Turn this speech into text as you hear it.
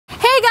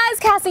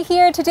Cassey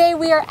here. Today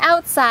we are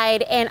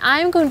outside and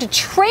I'm going to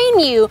train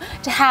you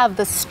to have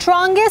the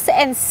strongest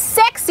and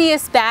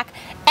sexiest back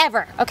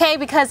ever, okay?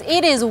 Because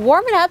it is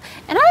warming up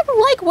and I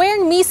like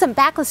wearing me some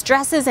backless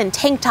dresses and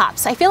tank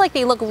tops. I feel like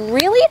they look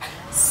really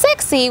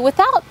sexy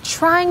without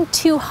trying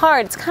too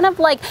hard. It's kind of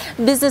like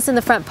business in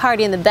the front,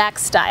 party in the back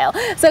style.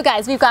 So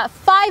guys, we've got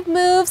 5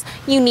 moves.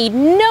 You need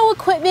no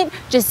equipment,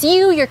 just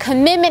you, your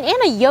commitment, and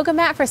a yoga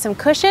mat for some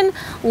cushion.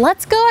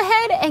 Let's go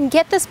ahead and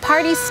get this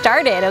party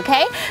started,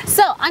 okay?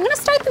 So I'm gonna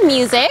start the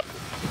music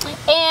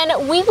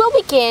and we will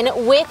begin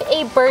with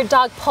a bird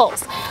dog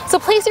pulse. So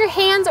place your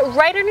hands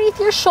right underneath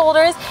your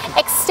shoulders,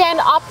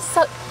 extend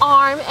opposite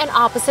arm and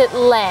opposite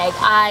leg.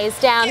 Eyes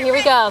down, here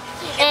we go.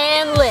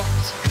 And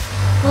lift,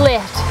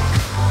 lift,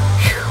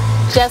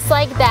 just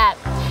like that.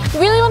 You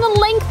really want to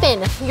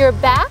lengthen your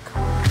back,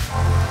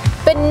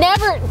 but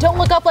never, don't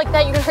look up like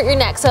that, you're gonna hurt your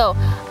neck. So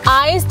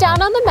eyes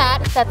down on the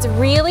mat, that's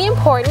really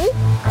important.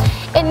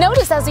 And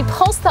notice as we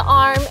pulse the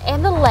arm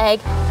and the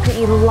leg,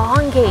 you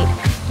elongate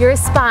your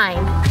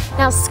spine.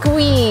 Now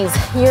squeeze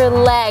your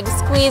legs,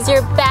 squeeze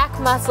your back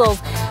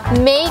muscles.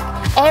 Make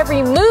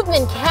every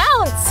movement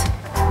count.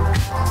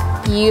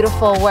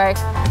 Beautiful work.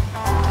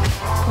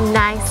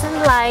 Nice and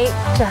light,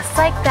 just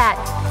like that.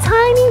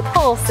 Tiny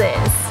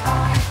pulses.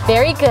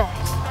 Very good,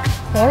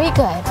 very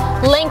good.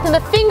 Lengthen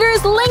the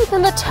fingers,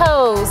 lengthen the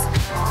toes.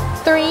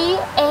 3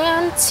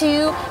 and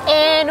 2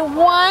 and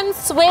 1,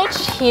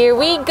 switch. Here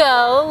we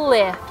go,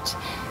 lift,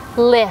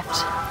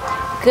 lift.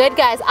 Good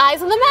guys,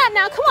 eyes on the mat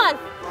now, come on.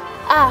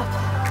 Up,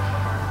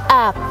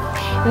 up.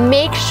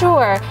 Make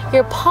sure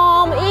your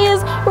palm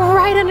is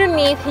right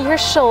underneath your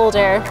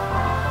shoulder.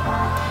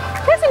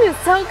 This is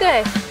so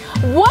good.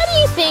 What do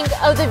you think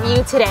of the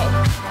view today?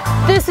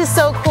 This is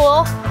so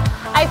cool.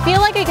 I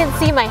feel like I can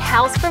see my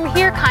house from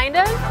here, kind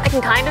of. I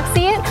can kind of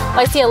see it.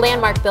 Well, I see a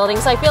landmark building,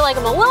 so I feel like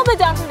I'm a little bit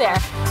down from there.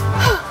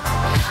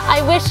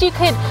 I wish you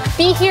could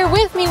be here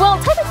with me. Well,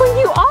 technically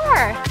you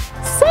are.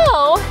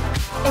 So,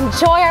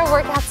 enjoy our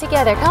workout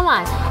together. Come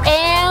on.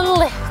 And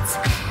lift,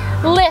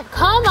 lift.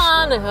 Come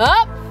on.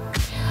 Up,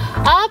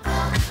 up.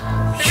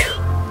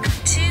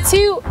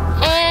 2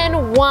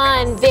 and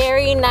 1.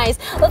 Very nice.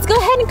 Let's go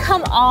ahead and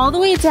come all the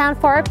way down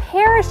for our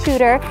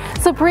parachuter.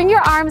 So bring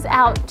your arms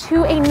out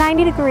to a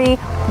 90-degree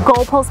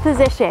goal pose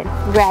position.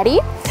 Ready?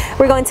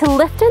 We're going to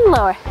lift and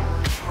lower.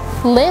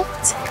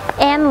 Lift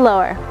and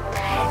lower.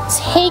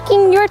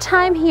 Taking your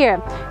time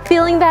here.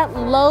 Feeling that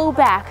low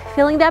back,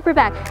 feeling the upper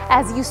back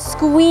as you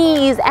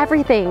squeeze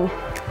everything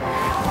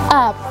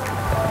up.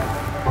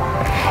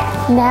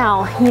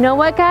 Now, you know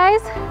what,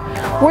 guys?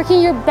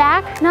 Working your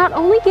back not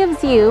only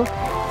gives you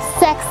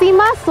sexy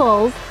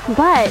muscles,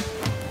 but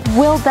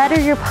will better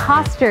your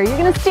posture. You're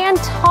gonna stand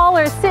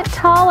taller, sit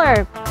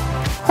taller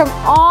from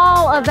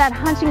all of that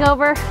hunching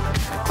over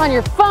on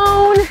your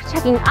phone,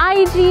 checking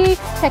IG,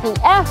 checking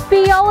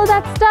FB, all of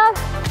that stuff.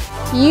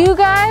 You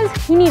guys,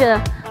 you need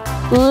to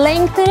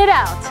lengthen it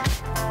out.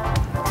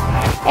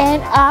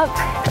 And up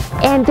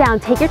and down.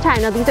 Take your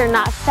time. Now these are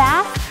not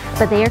fast,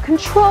 but they are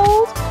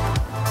controlled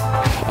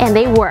and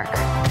they work.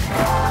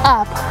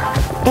 Up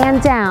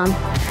and down.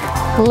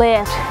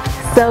 Lift.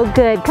 So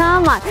good.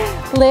 Come on.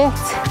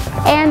 Lift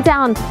and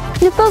down.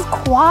 Lift those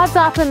quads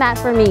off the mat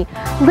for me.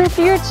 Lift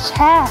your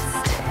chest.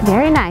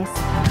 Very nice.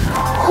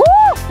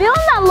 Woo!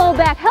 Feeling that low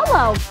back.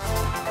 Hello.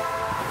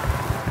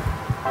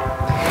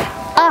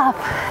 Up.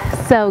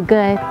 So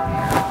good.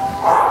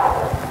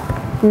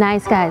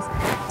 Nice, guys.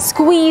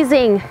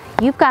 Squeezing.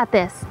 You've got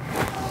this.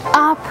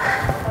 Up.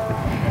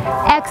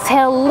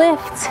 Exhale,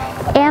 lift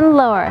and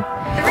lower.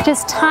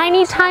 Just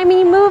tiny,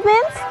 tiny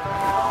movements.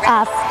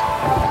 Up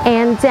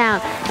and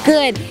down.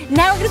 Good.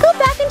 Now we're gonna go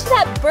back into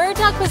that bird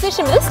dog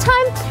position, but this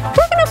time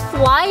we're gonna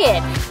fly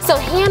it. So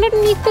hand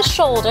underneath the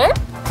shoulder,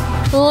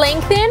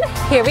 lengthen.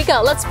 Here we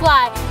go. Let's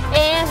fly.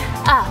 And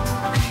up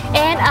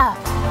and up.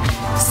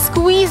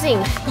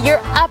 Squeezing your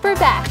upper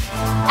back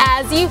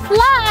as you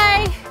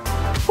fly.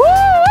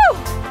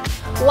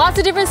 Woo! Lots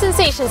of different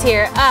sensations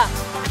here. Up,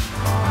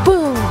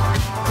 boom,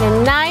 and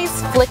a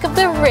nice flick of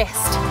the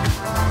wrist.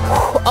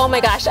 Oh my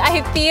gosh,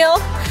 I feel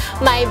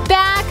my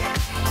back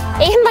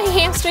and my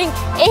hamstring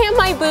and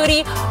my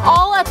booty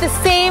all at the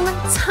same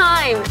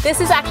time. This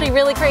is actually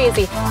really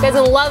crazy. You guys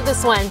will love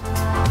this one.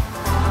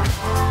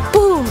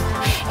 Boom,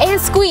 and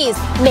squeeze.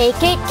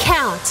 Make it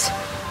count.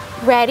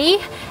 Ready?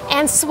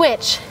 And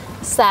switch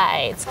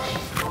sides.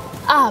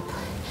 Up,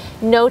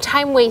 no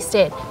time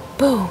wasted.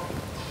 Boom,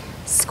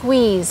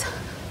 squeeze.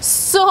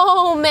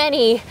 So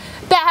many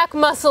back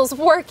muscles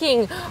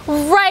working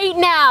right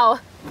now.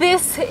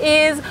 This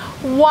is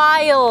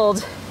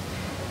wild.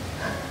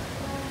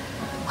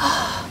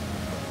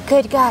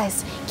 Good,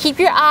 guys. Keep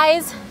your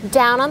eyes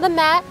down on the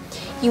mat.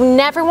 You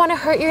never want to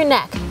hurt your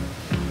neck.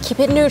 Keep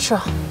it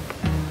neutral.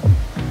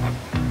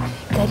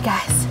 Good,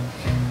 guys.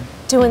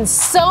 Doing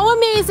so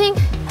amazing.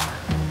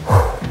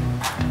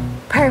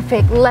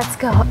 Perfect. Let's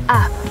go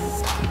up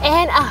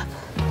and up.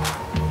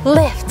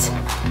 Lift.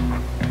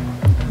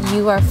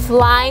 You are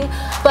flying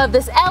above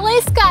this LA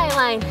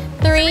skyline.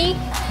 3,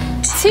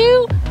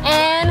 2,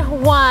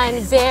 and 1.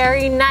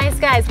 Very nice,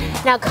 guys.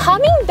 Now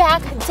coming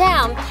back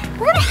down,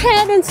 we're gonna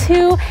head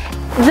into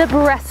the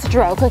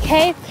breaststroke,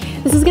 okay?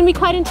 This is gonna be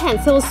quite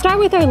intense. So we'll start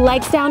with our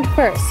legs down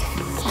first.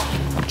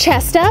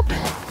 Chest up,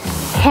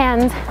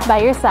 hands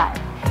by your side.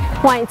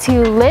 Want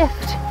to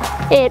lift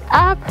it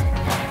up,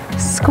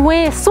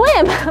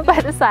 swim by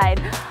the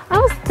side. I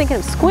was thinking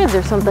of squibs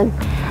or something.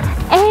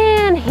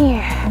 And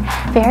here,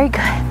 very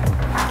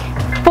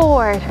good.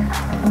 Forward.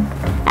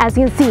 As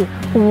you can see,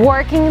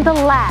 working the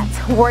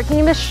lats,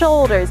 working the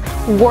shoulders,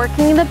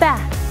 working the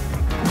back.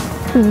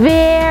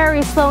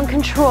 Very slow and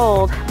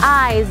controlled.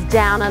 Eyes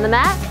down on the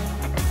mat.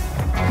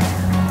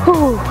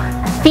 Whew.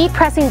 Feet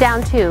pressing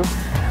down too.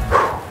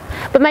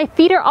 Whew. But my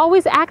feet are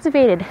always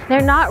activated.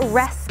 They're not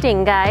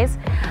resting, guys.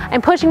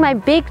 I'm pushing my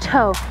big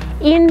toe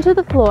into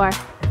the floor.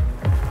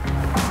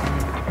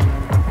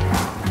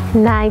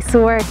 Nice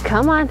work,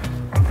 come on.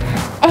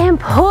 And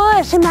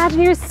push,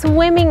 imagine you're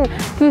swimming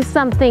through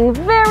something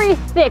very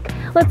thick.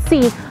 Let's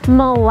see,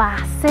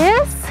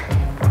 molasses,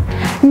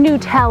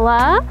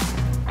 Nutella,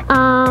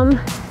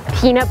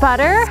 peanut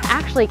butter,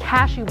 actually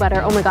cashew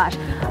butter. Oh my gosh,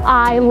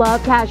 I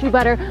love cashew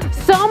butter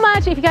so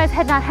much. If you guys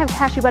had not had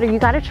cashew butter, you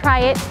gotta try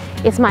it.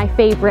 It's my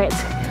favorite.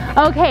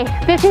 Okay,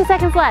 15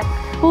 seconds left.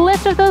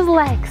 Lift up those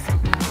legs.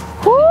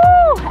 Woo!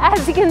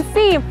 As you can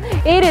see,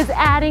 it is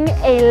adding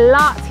a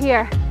lot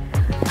here.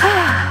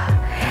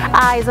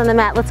 Eyes on the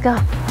mat, let's go.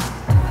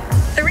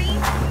 3,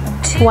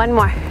 2, 1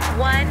 more.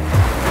 1,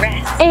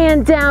 rest.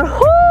 And down. Woo!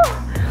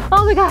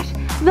 Oh my gosh,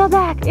 the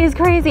back is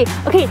crazy.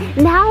 Okay,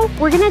 now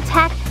we're gonna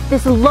attack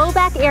this low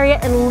back area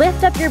and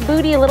lift up your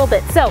booty a little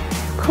bit. So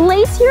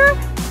place your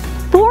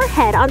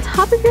forehead on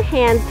top of your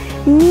hands,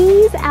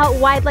 knees out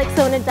wide like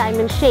so in a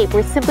diamond shape.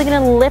 We're simply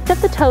gonna lift up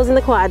the toes and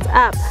the quads,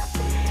 up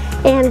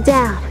and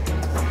down.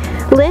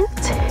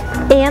 Lift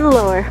and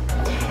lower.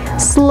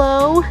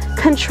 Slow,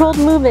 controlled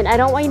movement. I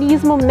don't want you to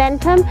use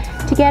momentum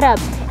to get up.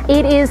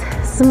 It is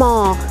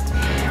small.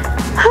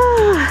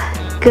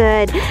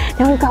 Good.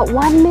 Now we've got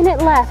 1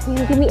 minute left. You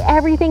can give me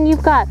everything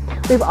you've got.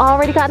 We've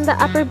already gotten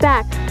the upper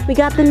back. We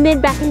got the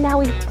mid back, and now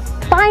we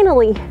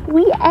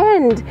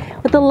end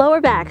with the lower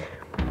back.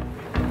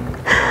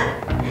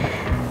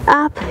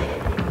 Up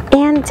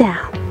and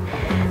down.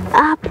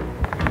 Up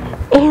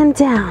and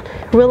down.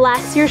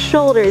 Relax your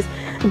shoulders.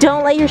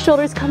 Don't let your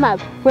shoulders come up.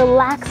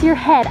 Relax your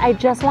head. I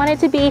just want it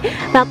to be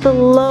about the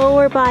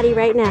lower body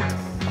right now.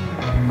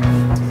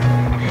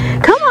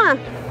 Come on.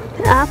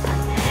 Up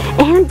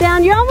and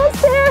down. You're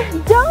almost there.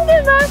 Don't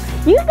give up.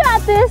 You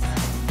got this.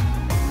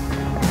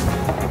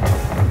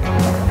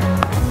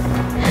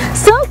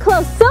 So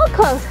close, so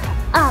close.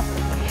 Up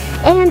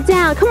and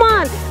down. Come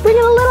on. Bring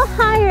it a little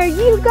higher.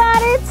 You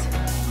got it.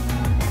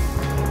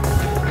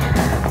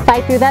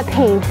 Fight through that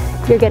pain.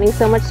 You're getting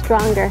so much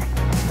stronger.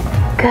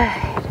 Good.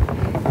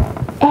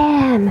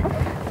 And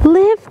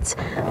lift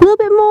a little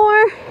bit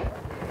more.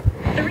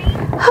 3.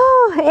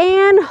 Oh,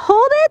 and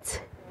hold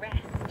it. Rest.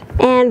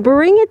 And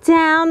bring it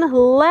down,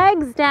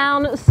 legs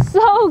down.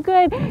 So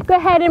good. Go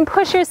ahead and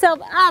push yourself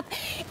up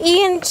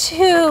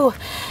into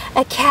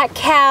a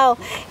cat-cow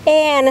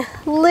and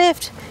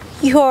lift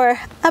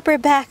your upper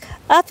back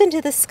up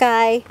into the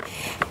sky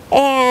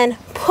and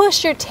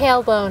push your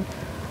tailbone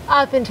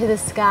up into the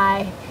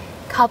sky.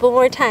 Couple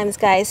more times,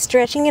 guys,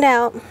 stretching it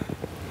out.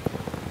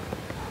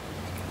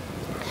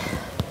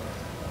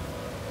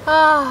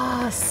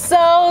 Ah,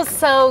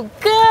 so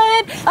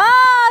good.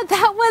 Ah,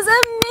 that was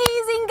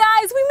amazing,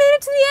 guys. We made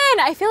it to the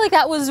end. I feel like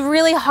that was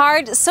really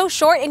hard, so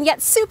short, and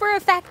yet super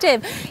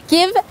effective.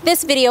 Give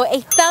this video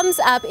a thumbs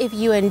up if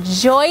you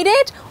enjoyed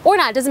it, or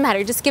not, doesn't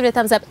matter. Just give it a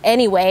thumbs up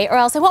anyway, or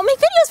else I won't make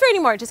videos for you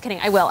anymore. Just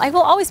kidding, I will. I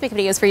will always make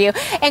videos for you.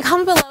 And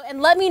comment below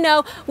and let me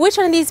know which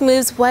one of these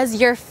moves was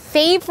your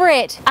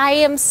favorite. I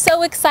am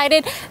so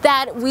excited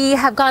that we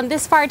have gone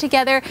this far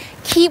together.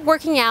 Keep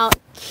working out.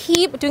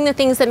 Keep doing the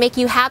things that make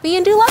you happy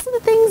and do lots of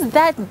the things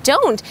that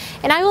don't.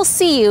 And I will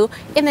see you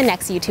in the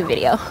next YouTube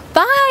video.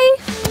 Bye!